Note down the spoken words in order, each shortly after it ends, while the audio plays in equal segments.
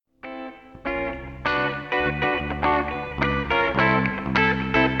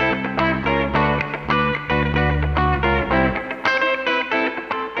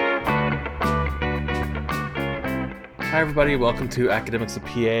Hi everybody, welcome to Academics of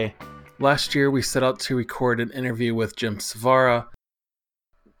PA. Last year we set out to record an interview with Jim Svara.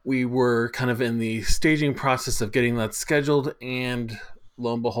 We were kind of in the staging process of getting that scheduled, and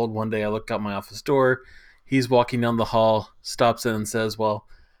lo and behold, one day I look out my office door, he's walking down the hall, stops in and says, well,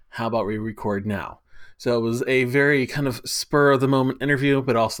 how about we record now? So it was a very kind of spur of the moment interview,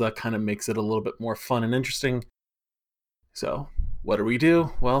 but also that kind of makes it a little bit more fun and interesting. So what do we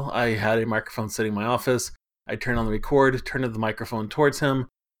do? Well, I had a microphone sitting in my office. I turned on the record, turned the microphone towards him,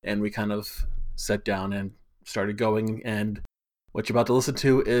 and we kind of sat down and started going. And what you're about to listen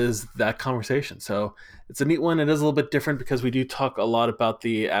to is that conversation. So it's a neat one. It is a little bit different because we do talk a lot about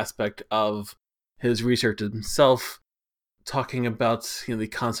the aspect of his research himself, talking about the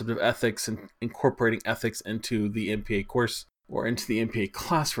concept of ethics and incorporating ethics into the MPA course or into the MPA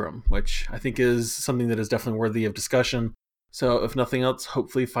classroom, which I think is something that is definitely worthy of discussion. So if nothing else,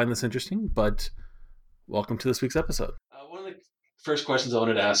 hopefully find this interesting, but welcome to this week's episode. One of the first questions I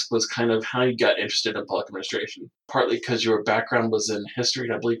wanted to ask was kind of how you got interested in public administration, partly because your background was in history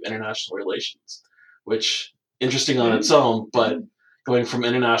and I believe international relations, which interesting on its own, but going from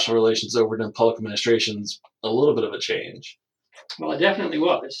international relations over to public administration is a little bit of a change. Well, it definitely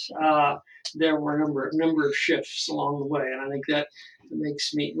was. There were a number of shifts along the way, and I think that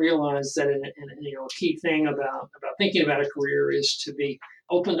makes me realize that a key thing about thinking about a career is to be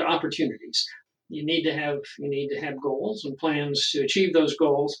open to opportunities. You need to have goals and plans to achieve those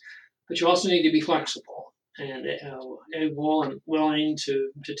goals, but you also need to be flexible and able and willing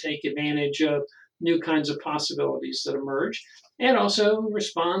to take advantage of new kinds of possibilities that emerge, and also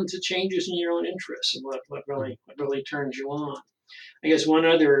respond to changes in your own interests and what really turns you on. I guess one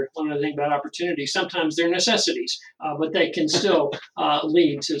other thing about opportunities, sometimes they're necessities, but they can still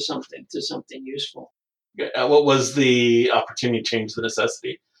lead to something useful. What was the opportunity change, the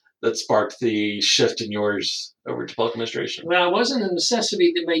necessity that sparked the shift in yours over to public administration? Well, it wasn't a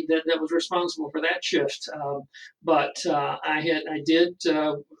necessity that was responsible for that shift, but I did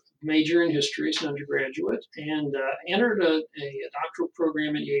major in history as an undergraduate and entered a doctoral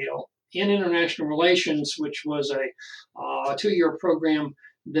program at Yale in international relations, which was a 2-year program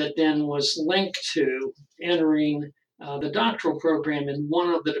that then was linked to entering the doctoral program in one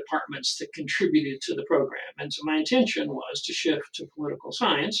of the departments that contributed to the program. And so my intention was to shift to political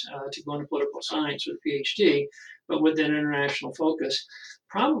science, to go into political science with a PhD, but with an international focus.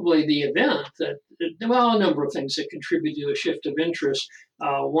 Probably the event a number of things that contributed to a shift of interest.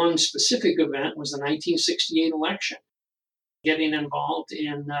 One specific event was the 1968 election. Getting involved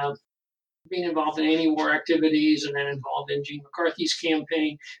in being involved in anti-war activities, and then involved in Gene McCarthy's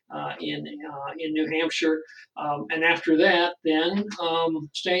campaign in New Hampshire, and after that, then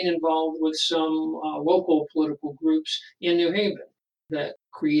staying involved with some local political groups in New Haven that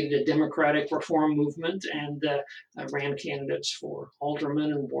created a democratic reform movement and ran candidates for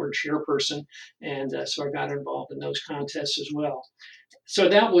alderman and board chairperson, and so I got involved in those contests as well. So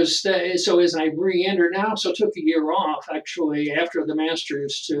that was so as I re-entered, now so took a year off actually after the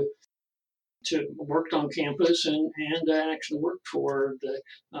master's to worked on campus and actually worked for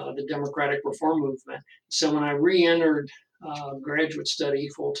the democratic reform movement. So when I re-entered graduate study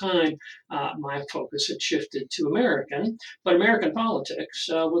full time, my focus had shifted to American politics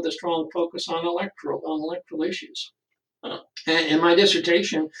with a strong focus on electoral issues. And my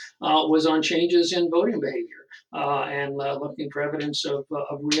dissertation was on changes in voting behavior and looking for evidence of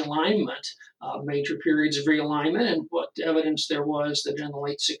realignment, major periods of realignment, and what evidence there was that in the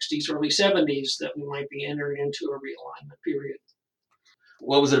late 60s, early 70s, that we might be entering into a realignment period.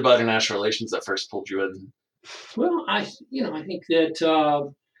 What was it about international relations that first pulled you in? Well, I think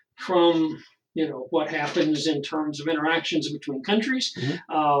that from what happens in terms of interactions between countries,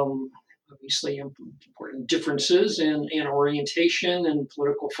 obviously important differences in orientation and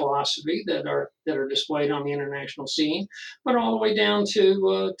political philosophy that are displayed on the international scene, but all the way down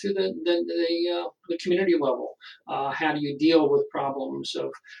to the community level. How do you deal with problems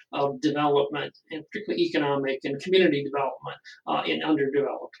of development, and particularly economic and community development in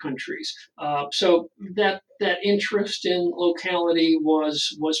underdeveloped countries? So that interest in locality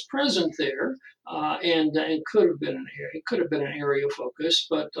was present there. And it could have been an area of focus,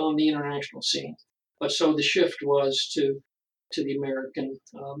 but on the international scene. But so the shift was to the American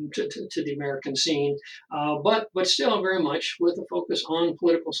to the American scene, but still very much with a focus on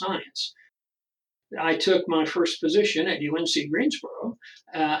political science. I took my first position at UNC Greensboro,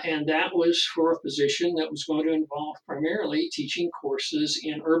 and that was for a position that was going to involve primarily teaching courses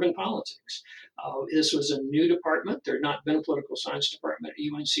in urban politics. This was a new department. There had not been a political science department at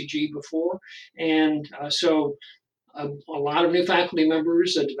UNCG before, and so a lot of new faculty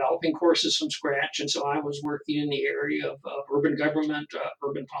members developing courses from scratch. And so I was working in the area of urban government,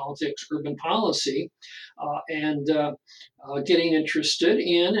 urban politics, urban policy, and getting interested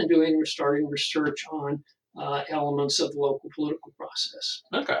in and starting research on elements of the local political process.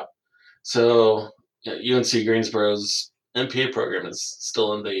 Okay. So UNC Greensboro's MPA program is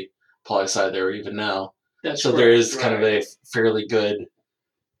still in the poli sci there even now. That's so correct, there is right. kind of a fairly good,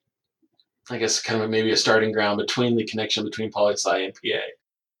 I guess, kind of maybe a starting ground between the connection between poli sci and PA.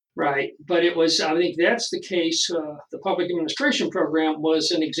 Right, but it was, I think that's the case. The public administration program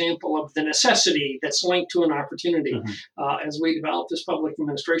was an example of the necessity that's linked to an opportunity. As we developed this public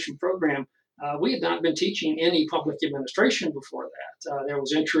administration program, we had not been teaching any public administration before that. There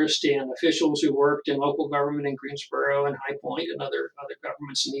was interest in officials who worked in local government in Greensboro and High Point and other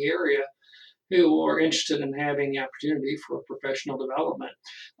governments in the area who are interested in having the opportunity for professional development.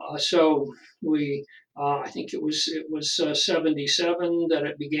 So we, I think it was 77 that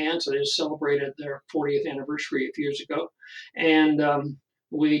it began. So they just celebrated their 40th anniversary a few years ago, and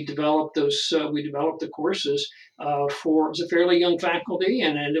we developed the courses for, it was a fairly young faculty,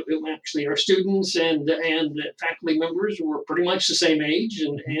 and actually our students and faculty members were pretty much the same age,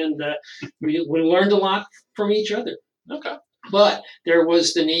 and we learned a lot from each other. Okay. But there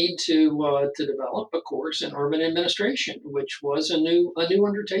was the need to develop a course in urban administration, which was a new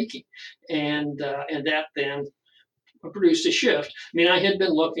undertaking, and that then produced a shift. I mean, I had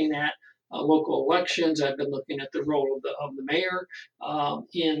been looking at local elections. I've been looking at the role of the mayor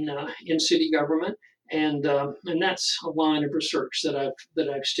in city government, and that's a line of research that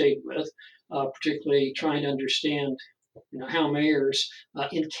I've stayed with, particularly trying to understand how mayors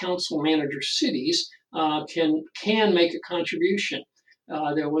in council manager cities can make a contribution.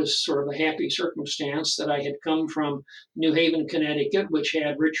 There was sort of a happy circumstance that I had come from New Haven, Connecticut, which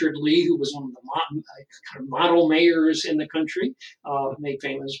had Richard Lee, who was one of the kind of model mayors in the country, made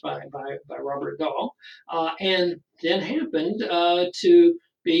famous by Robert Dahl, and then happened to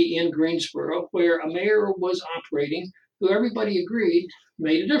be in Greensboro, where a mayor was operating who everybody agreed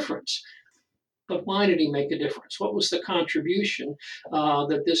made a difference. But why did he make a difference? What was the contribution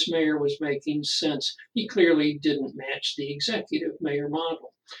that this mayor was making, since he clearly didn't match the executive mayor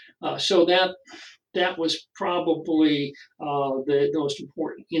model? So that was probably the most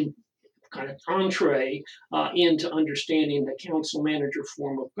important kind of entree into understanding the council manager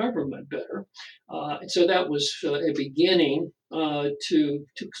form of government better. And so that was a beginning to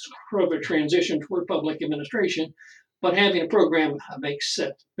sort of a transition toward public administration. But having a program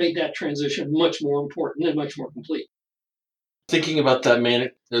made that transition much more important and much more complete. Thinking about that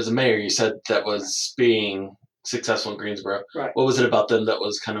man, there's a mayor you said that was being successful in Greensboro. Right. What was it about them that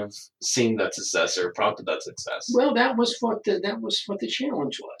was kind of seeing that success or prompted that success? Well, that was what the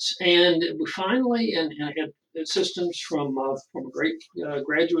challenge was, and we finally, and I had assistance from a great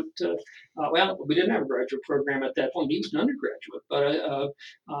graduate. Well, we didn't have a graduate program at that point. He was an undergraduate,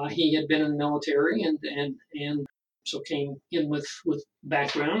 but he had been in the military and so came in with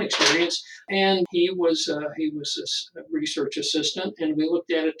background experience, and he was a research assistant, and we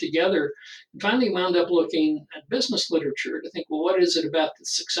looked at it together. And finally, wound up looking at business literature to think, well, what is it about the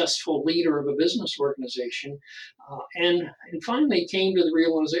successful leader of a business organization? And finally came to the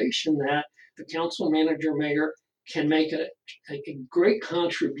realization that the council manager mayor can make a great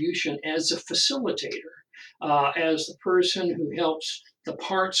contribution as a facilitator, as the person who helps the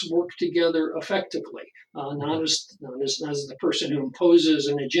parts work together effectively, not as the person who imposes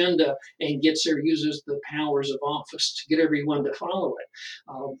an agenda and uses the powers of office to get everyone to follow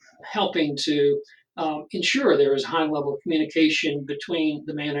it, helping to ensure there is a high level of communication between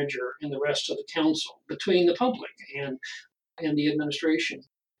the manager and the rest of the council, between the public and the administration.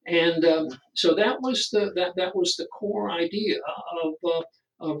 And so that was the core idea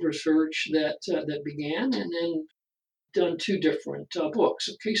of research that began, and then done two different books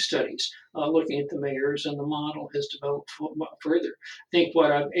of case studies looking at the mayors, and the model has developed further. I think what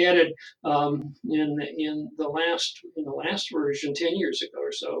I've added in the last version 10 years ago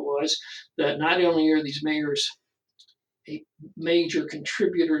or so was that not only are these mayors major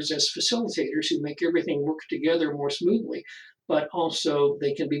contributors as facilitators who make everything work together more smoothly, but also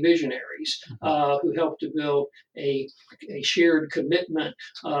they can be visionaries who help to build a shared commitment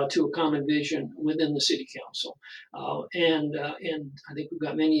to a common vision within the city council. And I think we've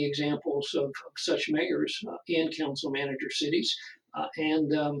got many examples of such mayors in council manager cities,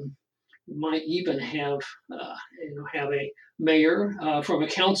 and might even have a mayor from a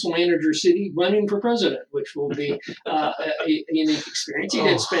council manager city running for president, which will be a unique experience. He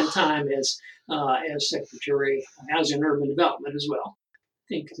did spend time as Secretary of Housing and Urban Development as well. I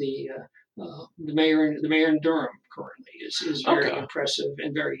think the mayor in Durham currently is very Okay. impressive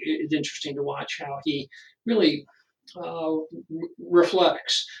and very it's interesting to watch how he really uh,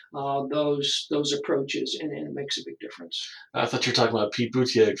 reflects those approaches, and it makes a big difference. I thought you were talking about Pete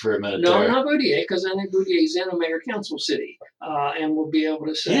Buttigieg for a minute No, there. not Boudier, because I think Boudier is in a mayor council city, and will be able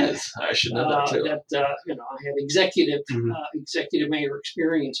to He say is. I should know that too. that I have executive Mhm. executive mayor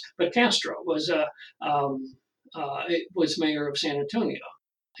experience. But Castro was it was mayor of San Antonio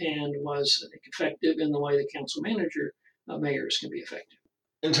and was effective in the way the council manager mayors can be effective.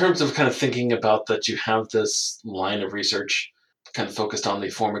 In terms of kind of thinking about that, you have this line of research kind of focused on the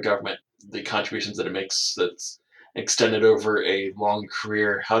form of government, the contributions that it makes that's extended over a long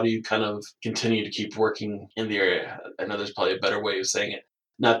career. How do you kind of continue to keep working in the area? I know there's probably a better way of saying it.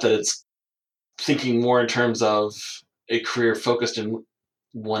 Not that it's thinking more in terms of a career focused in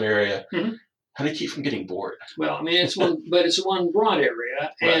one area. Mhm. How do you keep from getting bored? Well, I mean, it's one broad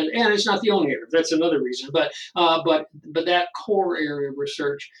area, Right. and it's not the only area. That's another reason. But that core area of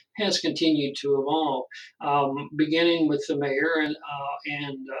research has continued to evolve, beginning with the mayor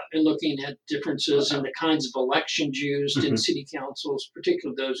and looking at differences in the kinds of elections used in Mhm. city councils,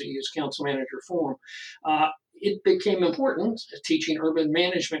 particularly those that use council manager form. It became important teaching urban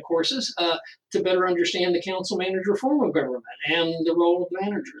management courses to better understand the council manager form of government and the role of the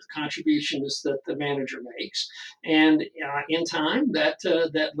manager, the contributions that the manager makes. And in time, that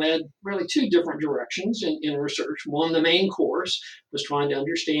led really two different directions in research. One, the main course was trying to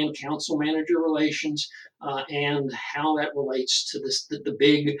understand council manager relations and how that relates to the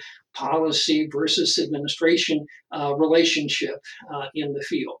big policy versus administration relationship in the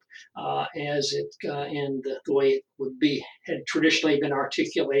field. As it and the way it would be had traditionally been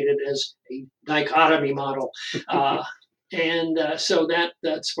articulated as a dichotomy model. So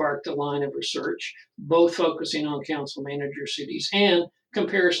that sparked a line of research, both focusing on council manager cities and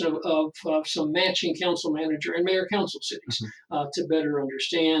comparison of some matching council manager and mayor council cities Mhm. to better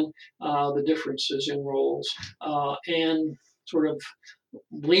understand the differences in roles and sort of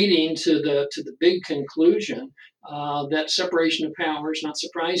leading to the big conclusion that separation of powers, not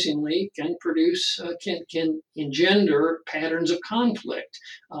surprisingly, can produce can engender patterns of conflict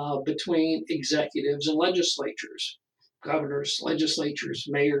between executives and legislatures, governors, legislatures,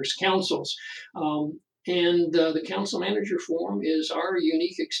 mayors, councils. The council manager form is our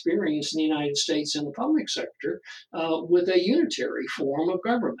unique experience in the United States in the public sector with a unitary form of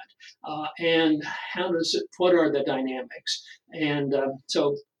government. And how does it? What are the dynamics? And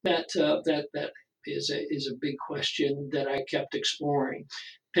so that is a big question that I kept exploring.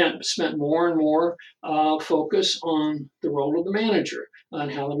 Spent more and more focus on the role of the manager, on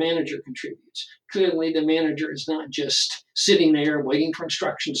how the manager contributes. Clearly, the manager is not just sitting there waiting for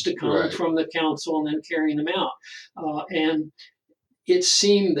instructions to come Right. from the council and then carrying them out. And it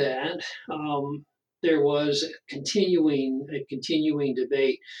seemed that there was a continuing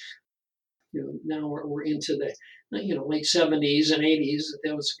debate. Now we're into the late 70s and 80s.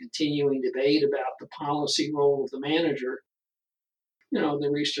 There was a continuing debate about the policy role of the manager. The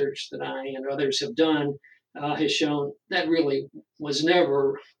research that I and others have done has shown that really was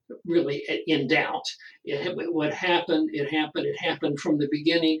never really in doubt. What happened, it happened from the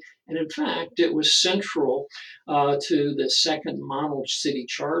beginning. And in fact, it was central to the second model city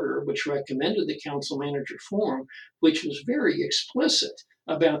charter, which recommended the council manager form, which was very explicit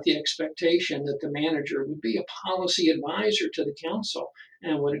about the expectation that the manager would be a policy advisor to the council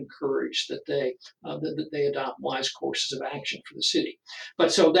and would encourage that they adopt wise courses of action for the city.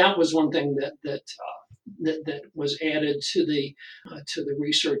 But so that was one thing that was added to the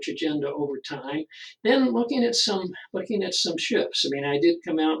research agenda over time. Then looking at some shifts. I mean, I did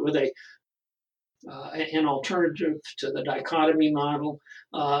come out with an alternative to the dichotomy model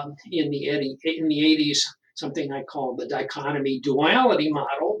in the 80s. Something I call the dichotomy duality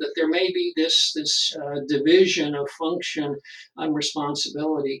model, that there may be this division of function and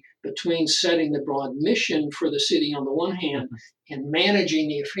responsibility between setting the broad mission for the city on the one hand and managing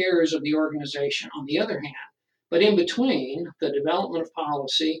the affairs of the organization on the other hand. But in between, the development of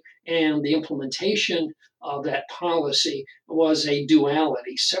policy and the implementation of that policy was a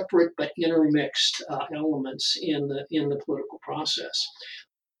duality, separate but intermixed elements in the political process.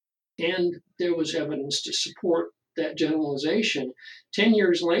 And there was evidence to support that generalization. 10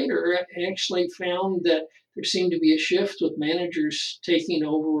 years later, I actually found that there seemed to be a shift with managers taking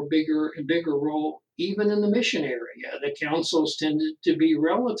over a bigger and bigger role, even in the mission area. The councils tended to be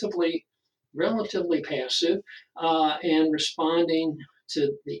relatively passive and responding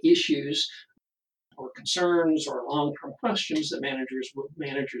to the issues or concerns or long-term questions that managers would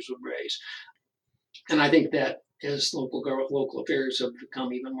raise. And I think that as local affairs have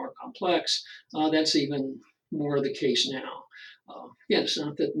become even more complex, that's even more the case now. Again, it's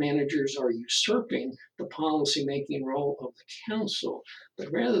not that managers are usurping the policy-making role of the council, but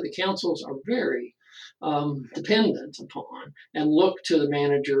rather the councils are very dependent upon and look to the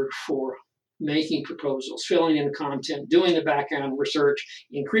manager for making proposals, filling in content, doing the background research,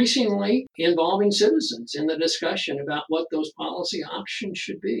 increasingly involving citizens in the discussion about what those policy options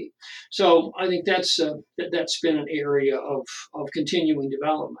should be. So I think that's been an area of continuing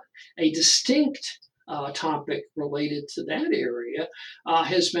development. A distinct topic related to that area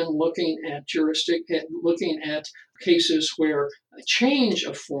has been looking at cases where a change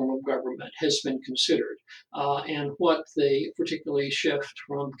of form of government has been considered, and what the particularly shift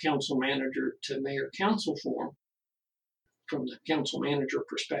from council manager to mayor council form, from the council manager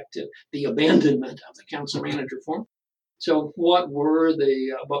perspective, the abandonment of the council manager form. So what were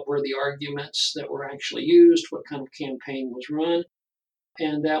the arguments that were actually used? What kind of campaign was run?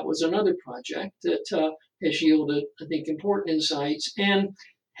 And that was another project that has yielded, I think, important insights and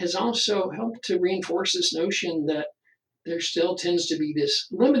has also helped to reinforce this notion that there still tends to be this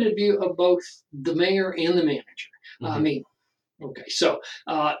limited view of both the mayor and the manager. I mean, okay, so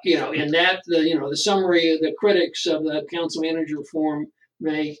in that the summary the critics of the council manager reform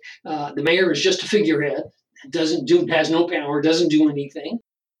make, the mayor is just a figurehead, has no power, doesn't do anything,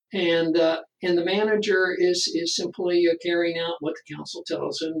 and the manager is simply carrying out what the council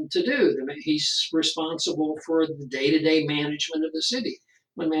tells him to do. He's responsible for the day-to-day management of the city,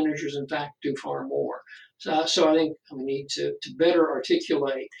 when managers in fact do far more. So I think we need to better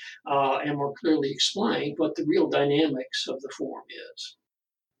articulate and more clearly explain what the real dynamics of the form is.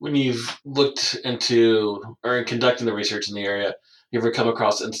 When you've looked into or in conducting the research in the area, you ever come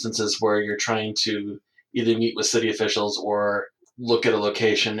across instances where you're trying to either meet with city officials or look at a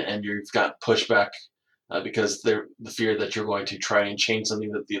location and you've got pushback because they're the fear that you're going to try and change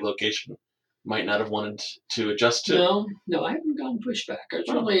something that the location might not have wanted to adjust to? No, I haven't gotten pushback.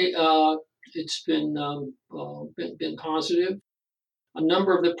 It's really it's been positive. A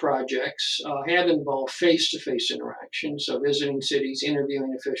number of the projects have involved face-to-face interaction, so visiting cities,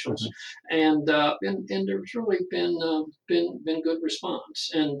 interviewing officials, and there's really been good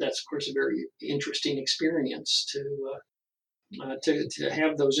response, and that's of course a very interesting experience to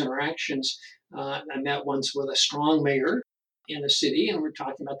have those interactions. I met once with a strong mayor in a city, and we're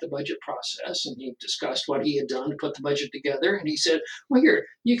talking about the budget process, and he discussed what he had done to put the budget together, and he said, well, here,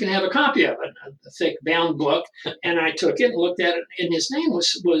 you can have a copy of it, a thick bound book. And I took it and looked at it, and his name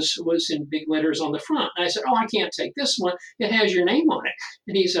was in big letters on the front. And I said, oh, I can't take this one, it has your name on it.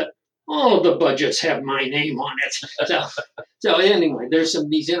 And he said, all of the budgets have my name on it. So anyway, there's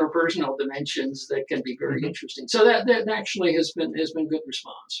these interpersonal dimensions that can be very interesting. So that actually has been good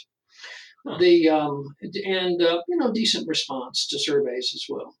response. The decent response to surveys as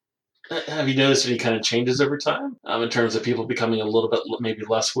well. Have you noticed any kind of changes over time in terms of people becoming a little bit maybe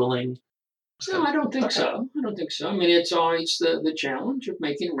less willing? No, I don't think so. I don't think so. I mean, it's always the challenge of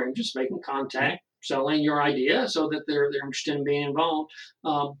making arrangements, making contact, selling your idea so that they're interested in being involved.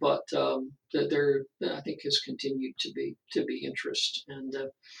 But there, I think, has continued to be interest and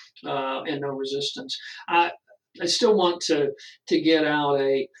no resistance. I still want to get out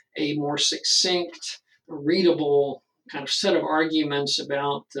a more succinct, readable kind of set of arguments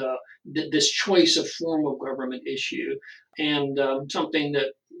about this choice of form of government issue, and something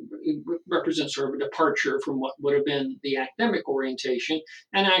that represents sort of a departure from what would have been the academic orientation,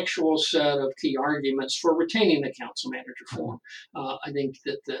 an actual set of key arguments for retaining the council manager form. I think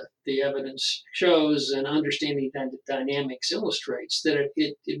that the evidence shows, and understanding that the dynamics illustrates that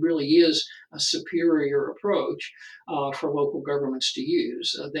it really is a superior approach for local governments to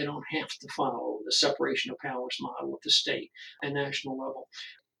use. They don't have to follow the separation of powers model at the state and national level.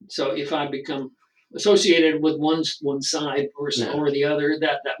 So if I become associated with one side or the other,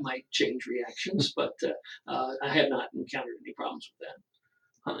 that might change reactions, but I have not encountered any problems with that.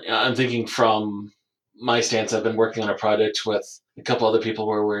 I'm thinking from my stance, I've been working on a project with a couple other people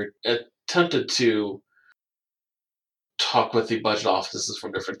where we're attempted to talk with the budget offices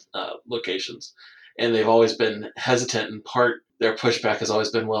from different locations, and they've always been hesitant. In part, their pushback has always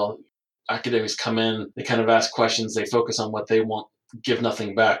been, well, academics come in, they kind of ask questions, they focus on what they want, give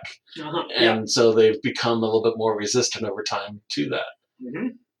nothing back. And so they've become a little bit more resistant over time to that. Mm-hmm.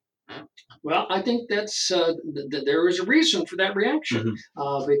 Well, I think that's there is a reason for that reaction,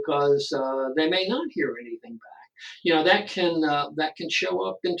 because they may not hear anything back. That can show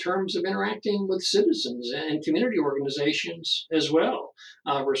up in terms of interacting with citizens and community organizations as well.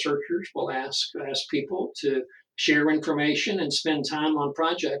 Researchers will ask people to share information and spend time on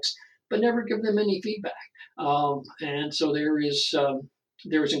projects, but never give them any feedback. And so there is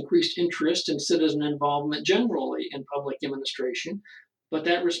increased interest in citizen involvement generally in public administration, but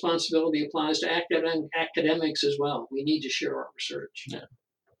that responsibility applies to academics as well. We need to share our research. Yeah.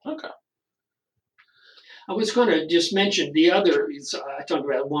 Okay. I was going to just mention the other. I talked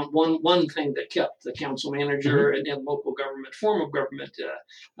about one thing that kept the council manager and local government, form of government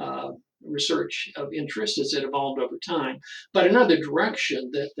research of interest as it evolved over time. But another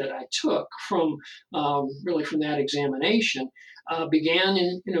direction that I took from really from that examination began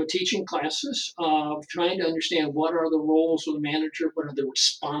in teaching classes, trying to understand what are the roles of the manager, what are the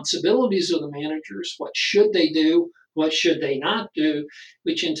responsibilities of the managers, what should they do, what should they not do,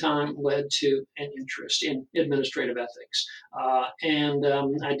 which in time led to an interest in administrative ethics. And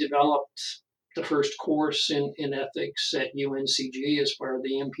I developed the first course in ethics at UNCG as part of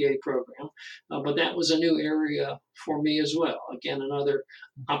the MPA program. But that was a new area for me as well. Again, another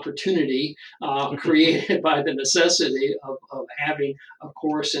opportunity created by the necessity of having a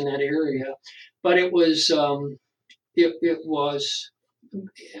course in that area. But it was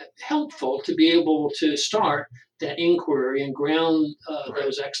helpful to be able to start that inquiry and ground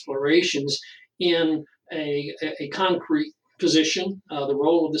those explorations in a concrete position, the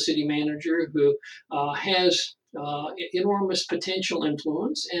role of the city manager, who has enormous potential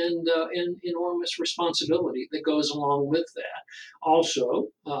influence and enormous responsibility that goes along with that. Also,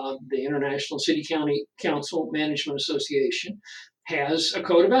 the International City County Council Management Association has a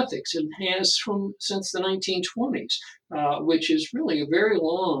code of ethics and has since the 1920s, which is really a very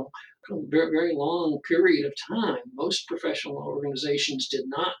long period of time. Most professional organizations did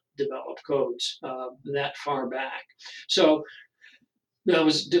not develop codes that far back. So I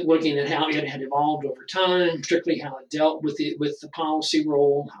was looking at how it had evolved over time, particularly how it dealt with the policy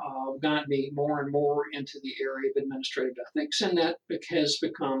role, got me more and more into the area of administrative ethics, and that has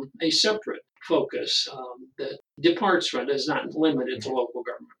become a separate focus that departs from, is not limited to local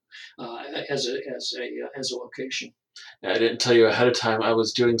government as a location. I didn't tell you ahead of time. I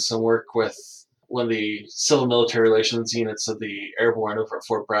was doing some work with one of the civil military relations units of the airborne over at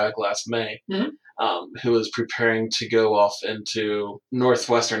Fort Bragg last May, who was preparing to go off into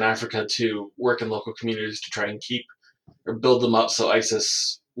northwestern Africa to work in local communities to try and keep or build them up so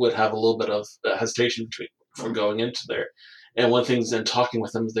ISIS would have a little bit of hesitation from going into there. And one of the things in talking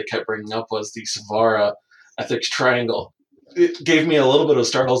with them they kept bringing up was the Svara ethics triangle. It gave me a little bit of a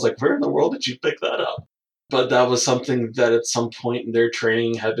start. I was like, where in the world did you pick that up? But that was something that at some point in their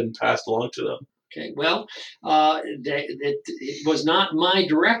training had been passed along to them. Okay, well, it was not my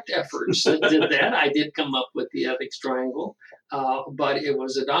direct efforts that did that. I did come up with the ethics triangle, but it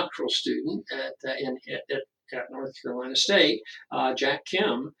was a doctoral student at North Carolina State, Jack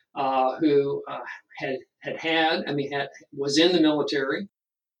Kim, who was in the military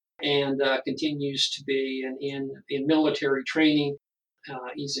and continues to be in military training.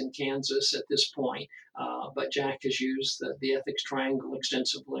 He's in Kansas at this point, but Jack has used the ethics triangle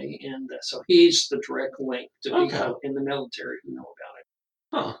extensively, and so he's the direct link to people in the military who know about it.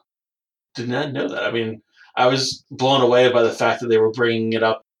 Huh. Did not know that. I mean, I was blown away by the fact that they were bringing it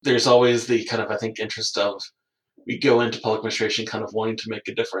up. There's always the kind of, I think, interest of we go into public administration kind of wanting to make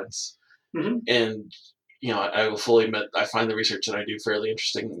a difference. And, I will fully admit I find the research that I do fairly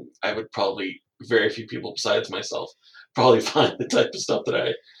interesting. I would probably, very few people besides myself, probably find the type of stuff that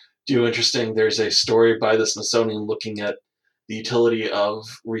I do interesting. There's a story by the Smithsonian looking at the utility of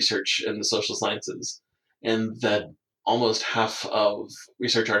research in the social sciences, and that almost half of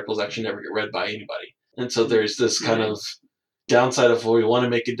research articles actually never get read by anybody. And so there's this kind of downside of, well, we want to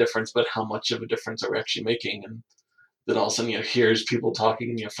make a difference, but how much of a difference are we actually making? And then all of a sudden, here's people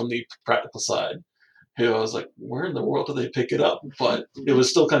talking from the practical side, who I was like, where in the world do they pick it up? But it was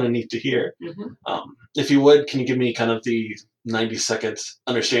still kind of neat to hear. If you would, can you give me kind of the 90-second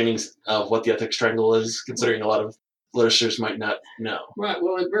understandings of what the ethics triangle is, considering a lot of listeners might not know? Right.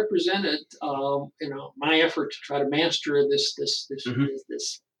 Well, it represented, my effort to try to master this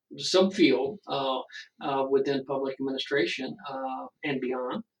subfield within public administration and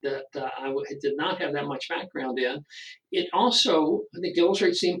beyond that I did not have that much background in. It also, I think,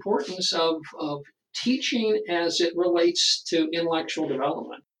 illustrates the importance of teaching as it relates to intellectual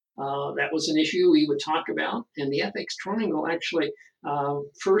development. That was an issue we would talk about, and the ethics triangle actually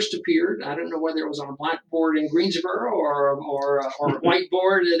first appeared. I don't know whether it was on a blackboard in Greensboro or a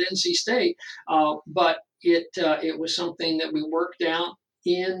whiteboard at NC State, but it was something that we worked out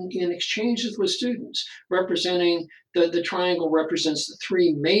in exchanges with students. Representing the triangle represents the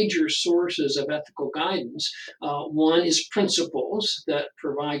three major sources of ethical guidance. One is principles that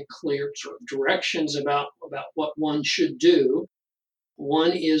provide clear sort of directions about what one should do.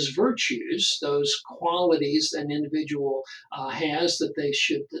 One is virtues, those qualities an individual has that they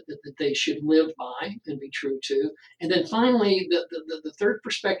should live by and be true to. And then finally, the third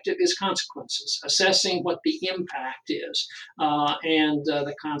perspective is consequences, assessing what the impact is, and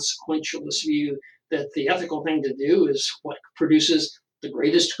the consequentialist view that the ethical thing to do is what produces the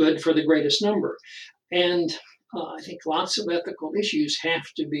greatest good for the greatest number. And I think lots of ethical issues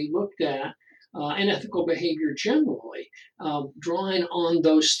have to be looked at, and ethical behavior generally, drawing on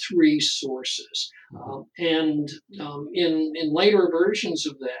those three sources. And in later versions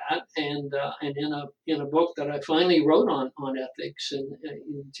of that, and in a book that I finally wrote on ethics in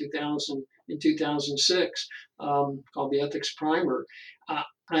 2006, called the Ethics Primer,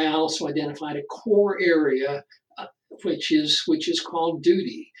 I also identified a core area, which is called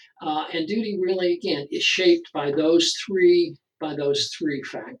duty. And duty really, again, is shaped by those three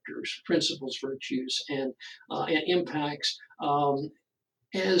factors: principles, virtues, and impacts,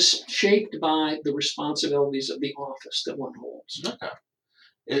 as shaped by the responsibilities of the office that one holds. Okay.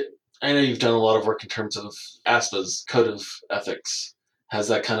 I know you've done a lot of work in terms of ASPA's code of ethics. Has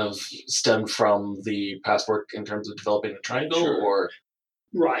that kind of stemmed from the past work in terms of developing the triangle, Sure. or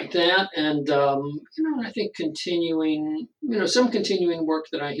Right, that, and I think continuing, some continuing work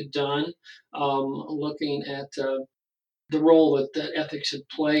that I had done, looking at the role that ethics had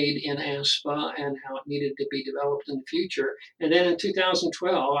played in ASPA and how it needed to be developed in the future. And then in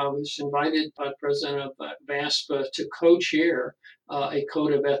 2012, I was invited by the president of ASPA to co-chair a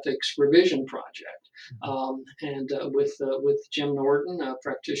code of ethics revision project. And with Jim Norton, a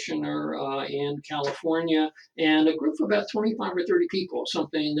practitioner in California, and a group of about 25 or 30 people,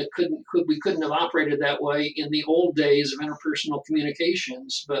 something that we couldn't have operated that way in the old days of interpersonal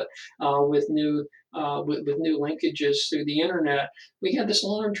communications, but with new linkages through the internet, we had this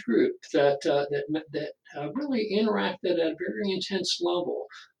large group that really interacted at a very intense level,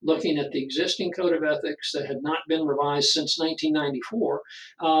 looking at the existing code of ethics that had not been revised since 1994,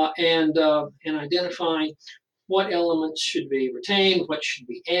 and identifying what elements should be retained, what should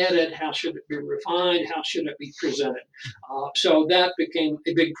be added, how should it be refined, how should it be presented. So that became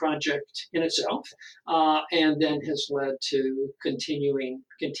a big project in itself, and then has led to continuing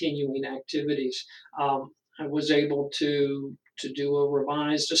activities. I was able to do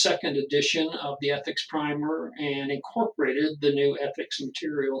a second edition of the ethics primer and incorporated the new ethics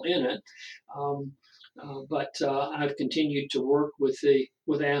material in it. But I've continued to work with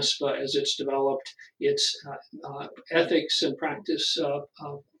ASPA as it's developed its ethics and practice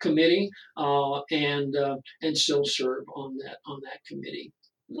committee, and still serve on that committee.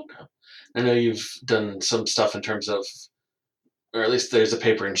 Okay. I know you've done some stuff in terms of, or at least there's a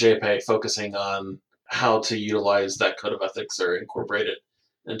paper in JPay focusing on how to utilize that code of ethics or incorporate it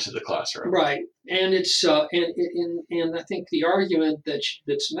into the classroom. Right, and it's and I think the argument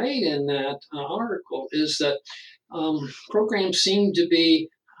that's made in that article is that programs seem to be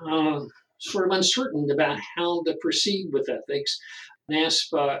sort of uncertain about how to proceed with ethics.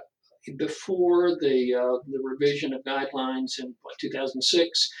 NASPA, before the revision of guidelines in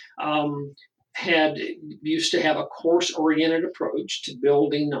 2006, had used to have a course-oriented approach to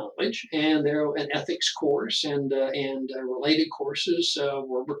building knowledge, and there an ethics course and related courses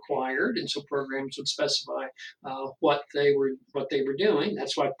were required, and so programs would specify what they were doing.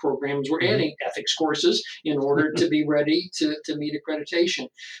 That's why programs were adding ethics courses in order to be ready to meet accreditation.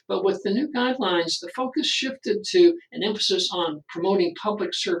 But with the new guidelines, the focus shifted to an emphasis on promoting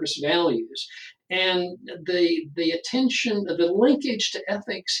public service values. And the attention, the linkage to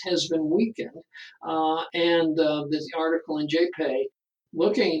ethics has been weakened. And the article in JPay,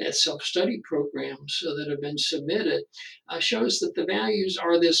 looking at self-study programs that have been submitted, shows that the values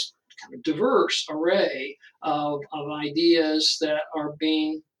are this kind of diverse array of ideas that are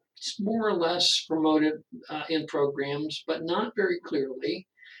being more or less promoted in programs, but not very clearly,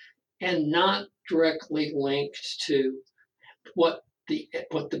 and not directly linked to what the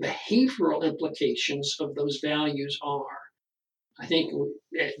behavioral implications of those values are. I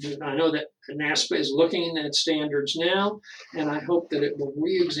know that NASPA is looking at standards now, and I hope that it will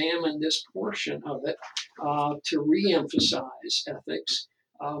re-examine this portion of it to re-emphasize ethics.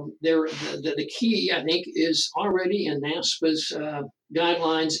 The key, I think, is already in NASPA's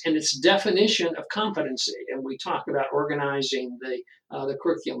guidelines and its definition of competency. And we talk about organizing the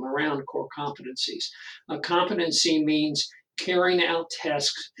curriculum around core competencies. Competency means carrying out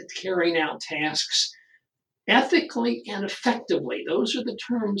tasks ethically and effectively. Those are the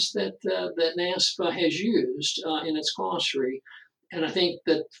terms that NASPA has used in its glossary. And I think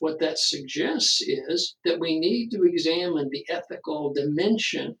that what that suggests is that we need to examine the ethical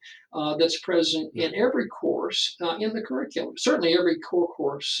dimension that's present in every course course in the curriculum. Certainly, every core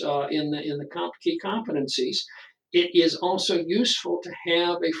course in the key competencies. It is also useful to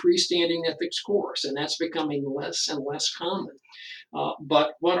have a freestanding ethics course, and that's becoming less and less common.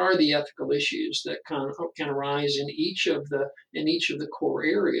 But what are the ethical issues that can arise in each of the core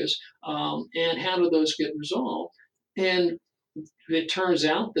areas, and how do those get resolved? And it turns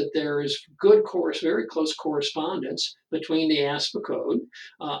out that there is very close correspondence between the ASPA code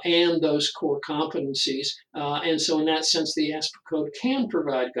and those core competencies. And so, in that sense, the ASPA code can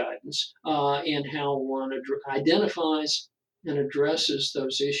provide guidance in how one identifies and addresses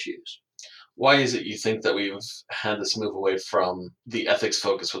those issues. Why is it you think that we've had this move away from the ethics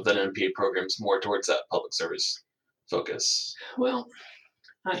focus within MPA programs more towards that public service focus? Well,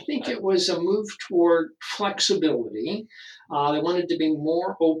 I think it was a move toward flexibility. They wanted to be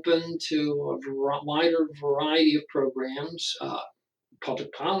more open to a wider variety of programs,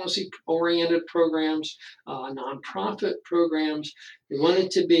 public policy oriented programs, nonprofit programs. They wanted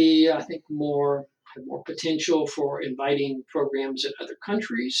to be, I think, more potential for inviting programs in other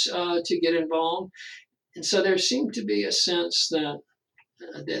countries to get involved. And so there seemed to be a sense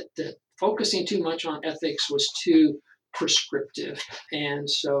that focusing too much on ethics was too prescriptive, and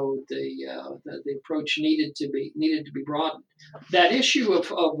so the approach needed to be broadened. That issue of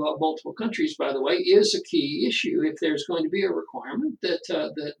multiple countries, by the way, is a key issue if there's going to be a requirement that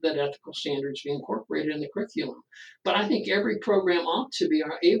ethical standards be incorporated in the curriculum. But I think every program ought to be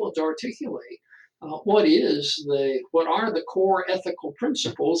able to articulate what are the core ethical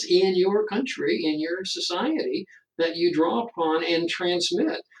principles in your country, in your society, that you draw upon and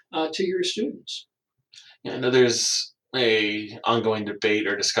transmit to your students. Yeah, I know there's a ongoing debate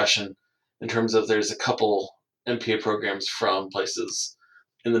or discussion in terms of there's a couple MPA programs from places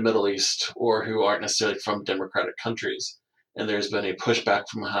in the Middle East or who aren't necessarily from democratic countries, and there's been a pushback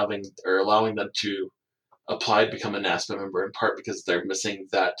from having or allowing them to apply to become a NASPA member in part because they're missing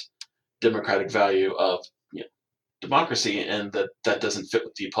that democratic value of democracy, and that doesn't fit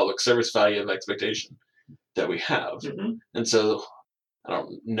with the public service value of expectation that we have. Mm-hmm. And so I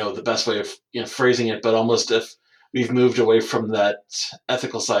don't know the best way of phrasing it, but almost if we've moved away from that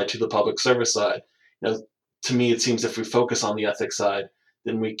ethical side to the public service side, to me it seems if we focus on the ethics side,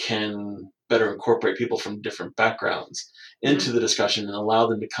 then we can better incorporate people from different backgrounds into the discussion and allow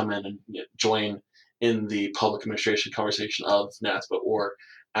them to come in and join in the public administration conversation of NASPA or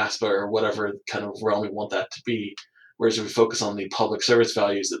ASPA or whatever kind of realm we want that to be. Whereas if we focus on the public service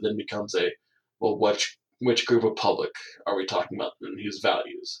values, it then becomes well, which group of public are we talking about and whose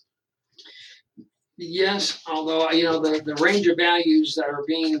values? Yes, although the range of values that are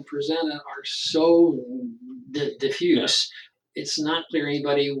being presented are so diffuse, it's not clear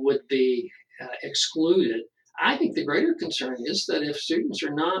anybody would be excluded. I think the greater concern is that if students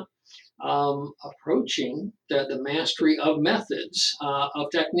are not approaching the mastery of methods, of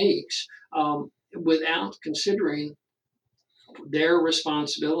techniques, without considering their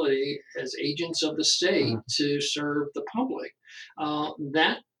responsibility as agents of the state to serve the public.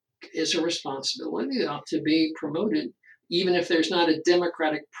 That is a responsibility that ought to be promoted, even if there's not a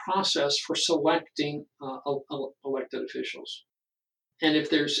democratic process for selecting elected officials. And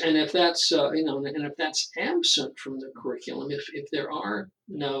if that's absent from the curriculum, if there are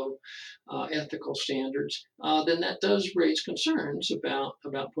no ethical standards, then that does raise concerns about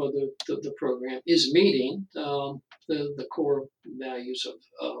whether the program is meeting the core values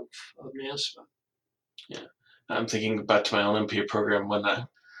of NASPA. Yeah, I'm thinking back to my own MPA program when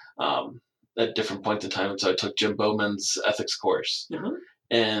at different points in time. So I took Jim Bowman's ethics course,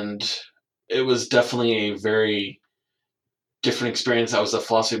 and it was definitely a very different experience. I was a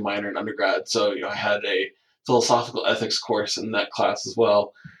philosophy minor in undergrad, so I had a philosophical ethics course in that class as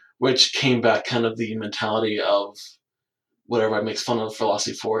well, which came back kind of the mentality of whatever I makes fun of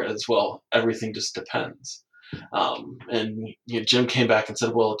philosophy for as well. Everything just depends. And Jim came back and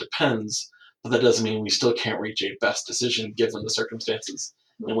said, well, it depends, but that doesn't mean we still can't reach a best decision given the circumstances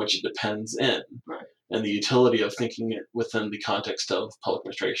in which it depends in. Right. And the utility of thinking it within the context of public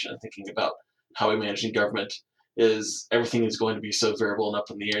administration and thinking about how we manage in government is everything is going to be so variable and up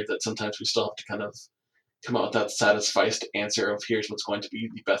in the air that sometimes we still have to kind of come out with that satisfied answer of here's what's going to be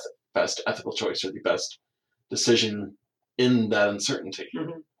the best ethical choice or the best decision in that uncertainty.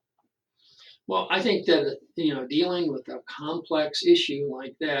 Well, I think that dealing with a complex issue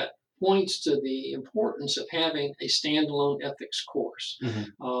like that points to the importance of having a standalone ethics course.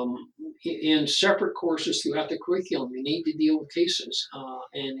 In separate courses throughout the curriculum, you need to deal with cases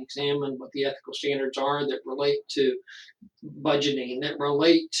and examine what the ethical standards are that relate to budgeting, that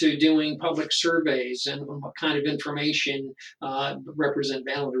relate to doing public surveys and what kind of information represent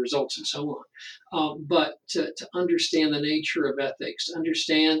valid results and so on. But to understand the nature of ethics, to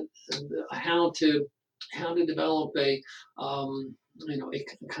understand how to develop a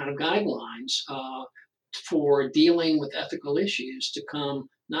kind of guidelines for dealing with ethical issues to come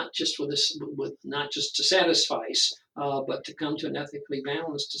not just not just to satisfice, but to come to an ethically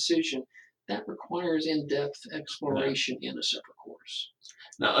balanced decision. That requires in-depth exploration in a separate course.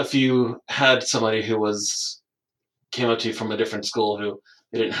 Now, if you had somebody who came up to you from a different school who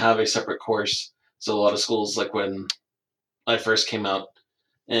they didn't have a separate course, so a lot of schools, like when I first came out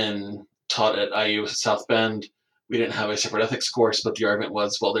and taught at IU South Bend, we didn't have a separate ethics course, but the argument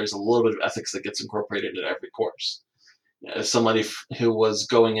was, well, there's a little bit of ethics that gets incorporated in every course. As somebody who was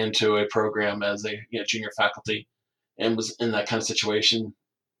going into a program as a junior faculty and was in that kind of situation,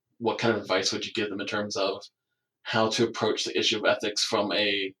 what kind of advice would you give them in terms of how to approach the issue of ethics from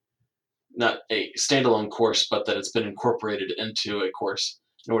not a standalone course, but that it's been incorporated into a course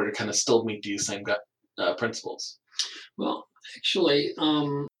in order to kind of still meet these same principles? Well, actually,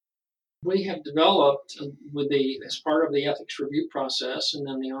 we have developed as part of the ethics review process and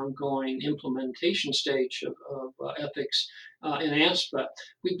then the ongoing implementation stage of ethics in ASPA,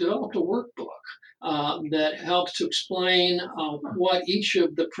 we've developed a workbook that helps to explain what each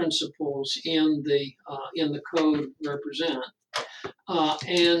of the principles in the code represent.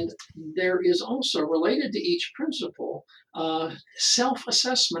 And there is also, related to each principle,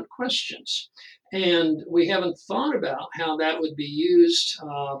 self-assessment questions. And we haven't thought about how that would be used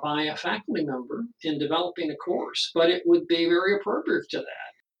by a faculty member in developing a course, but it would be very appropriate to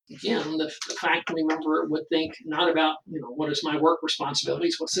that. Again, the faculty member would think not about, what is my work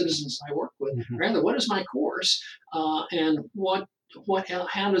responsibilities, what citizens I work with, rather, what is my course, and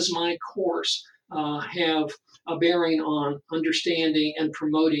how does my course have a bearing on understanding and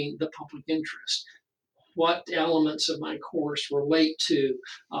promoting the public interest? What elements of my course relate to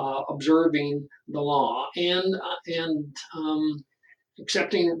observing the law and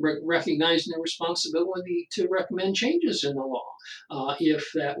accepting, recognizing the responsibility to recommend changes in the law,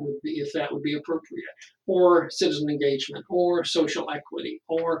 if that would be appropriate, or citizen engagement, or social equity,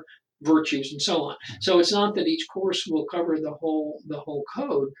 or virtues, and so on. So it's not that each course will cover the whole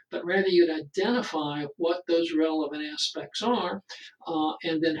code, but rather you'd identify what those relevant aspects are,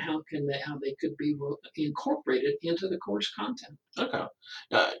 and then how they could be incorporated into the course content. Okay.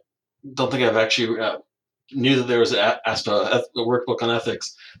 Don't think I've actually knew that there was a workbook on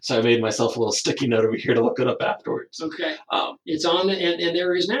ethics, so I made myself a little sticky note over here to look it up afterwards. Okay. It's on, and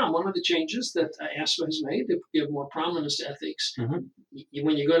there is now one of the changes that ASPA has made to give more prominence to ethics.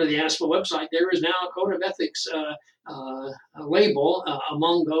 When you go to the ASPA website, there is now a code of ethics label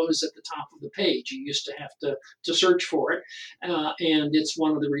among those at the top of the page. You used to have to search for it, and it's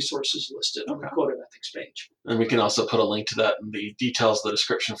one of the resources listed on the code of ethics page. And we can also put a link to that in the details of the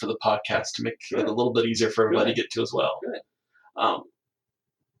description for the podcast to make it a little bit easier for everybody to get to as well. Good.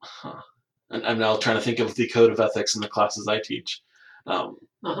 And I'm now trying to think of the code of ethics in the classes I teach. Well,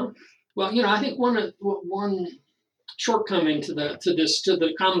 I think one shortcoming to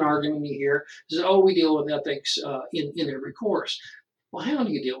the common argument you hear is, we deal with ethics in every course. Well, how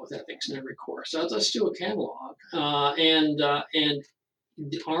do you deal with ethics in every course? Let's do a catalog, and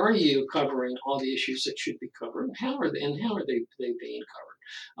are you covering all the issues that should be covered? How are they being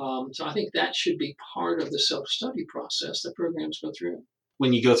covered? So I think that should be part of the self-study process that programs go through.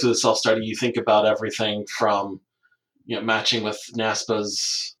 When you go through the self-study, you think about everything from matching with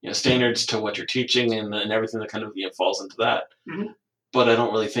NASPA's standards to what you're teaching and everything that kind of falls into that. But I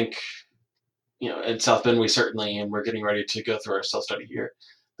don't really think in South Bend we're getting ready to go through our self-study here.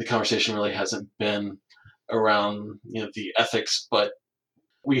 The conversation really hasn't been around the ethics, but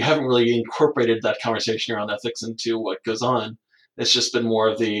we haven't really incorporated that conversation around ethics into what goes on. It's just been more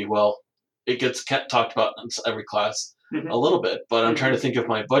of it gets talked about in every class a little bit, but I'm trying to think of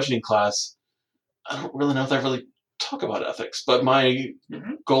my budgeting class. I don't really know if I really talk about ethics, but my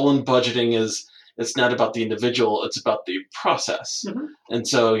goal in budgeting is it's not about the individual, it's about the process. And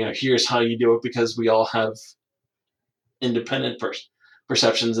so, here's how you do it, because we all have independent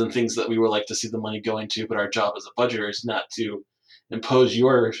perceptions and things that we would like to see the money going to, but our job as a budgeter is not to impose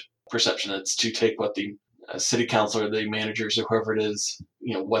your perception. It's to take what the city council or the managers or whoever it is,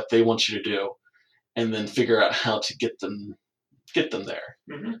 what they want you to do, and then figure out how to get them there.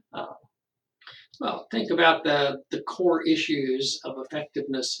 Well, think about the core issues of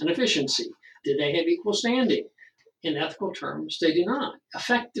effectiveness and efficiency. Did they have equal standing? In ethical terms, they do not.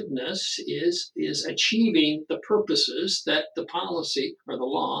 Effectiveness is achieving the purposes that the policy or the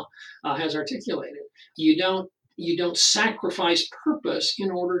law has articulated. You don't sacrifice purpose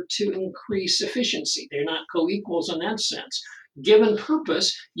in order to increase efficiency. They're not co-equals in that sense. Given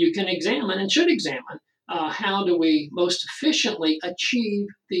purpose, you can examine and should examine how do we most efficiently achieve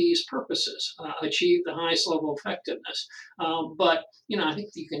these purposes, achieve the highest level of effectiveness. But I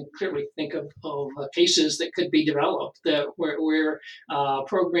think you can clearly think of cases that could be developed that where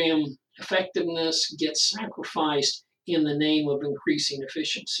program effectiveness gets sacrificed in the name of increasing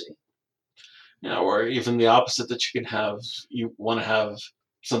efficiency. Yeah, or even the opposite, that you want to have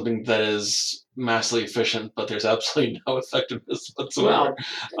something that is massively efficient, but there's absolutely no effectiveness whatsoever.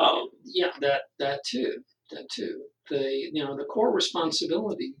 Well, Um, yeah, that too. The core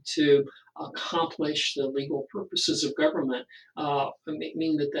responsibility to accomplish the legal purposes of government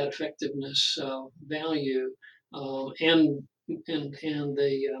mean that effectiveness value and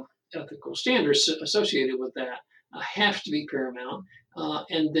the ethical standards associated with that have to be paramount,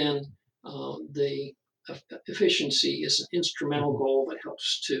 and then the efficiency is an instrumental goal that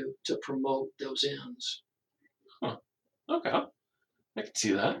helps to promote those ends. huh, okay, I can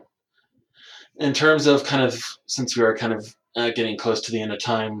see that. In terms of kind of, since we are kind of getting close to the end of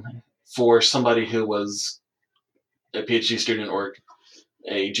time, for somebody who was a PhD student or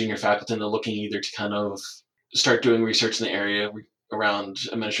a junior faculty and they're looking either to kind of start doing research in the area around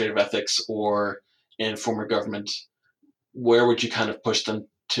administrative ethics or in former government, where would you kind of push them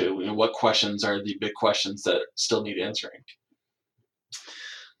to? What questions are the big questions that still need answering?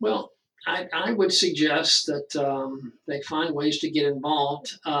 Well, I would suggest that they find ways to get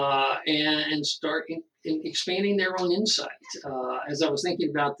involved and start expanding their own insight. As I was thinking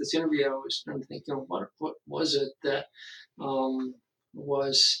about this interview, I was trying to think, what was it that um,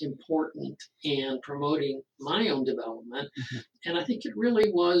 was important in promoting my own development? Mhm. And I think it really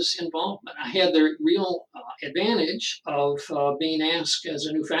was involvement. I had the real advantage of being asked as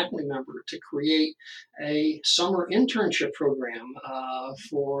a new faculty member to create a summer internship program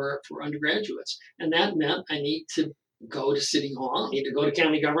for undergraduates, and that meant I need to go to city hall, I need to go to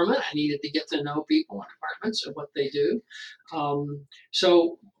county government, I needed to get to know people in departments and what they do.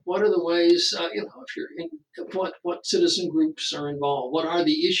 So, what are the ways? If you're in, what citizen groups are involved? What are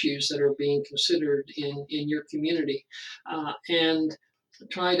the issues that are being considered in your community? And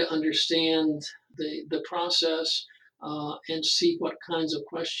try to understand the process and see what kinds of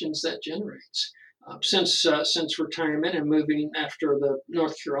questions that generates. Since retirement and moving after the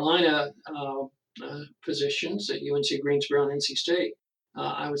North Carolina positions at UNC Greensboro and NC State,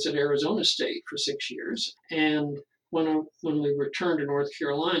 I was at Arizona State for 6 years. And when we returned to North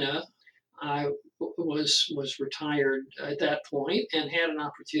Carolina, I was retired at that point and had an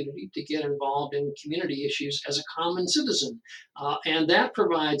opportunity to get involved in community issues as a common citizen, and that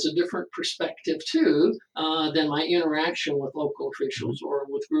provides a different perspective too than my interaction with local officials or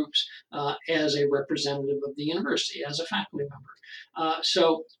with groups as a representative of the university, as a faculty member.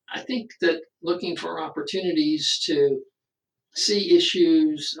 So I think that looking for opportunities to see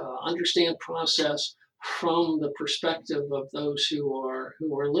issues, understand process from the perspective of those who are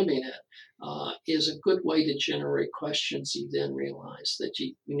living it is a good way to generate questions you then realize that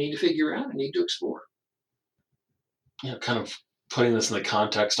you need to figure out and need to explore. Kind of putting this in the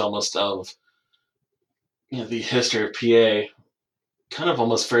context almost of the history of PA, kind of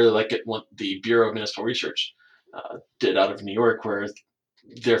almost fairly like what the Bureau of Municipal Research did out of New York, where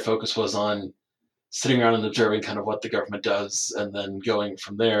their focus was on sitting around and observing kind of what the government does, and then going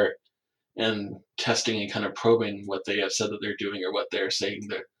from there and testing and kind of probing what they have said that they're doing or what they're saying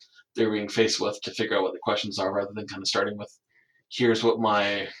they're being faced with to figure out what the questions are, rather than kind of starting with, here's what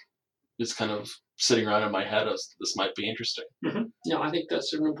my is kind of sitting around in my head as this might be interesting. No, I think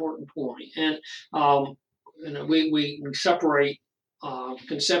that's an important point. And um, we separate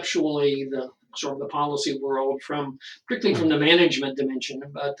conceptually the sort of the policy world from particularly from the management dimension,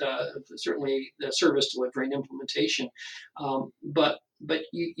 but certainly the service delivery and implementation. But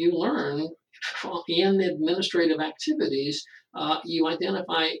you learn in administrative activities, you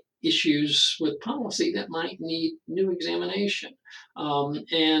identify issues with policy that might need new examination,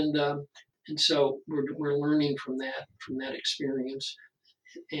 and so we're learning from that experience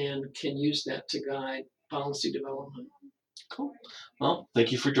and can use that to guide policy development. Cool. Well,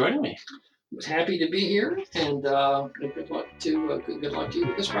 thank you for joining me. Was happy to be here, and good luck to you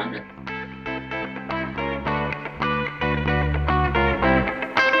with this project.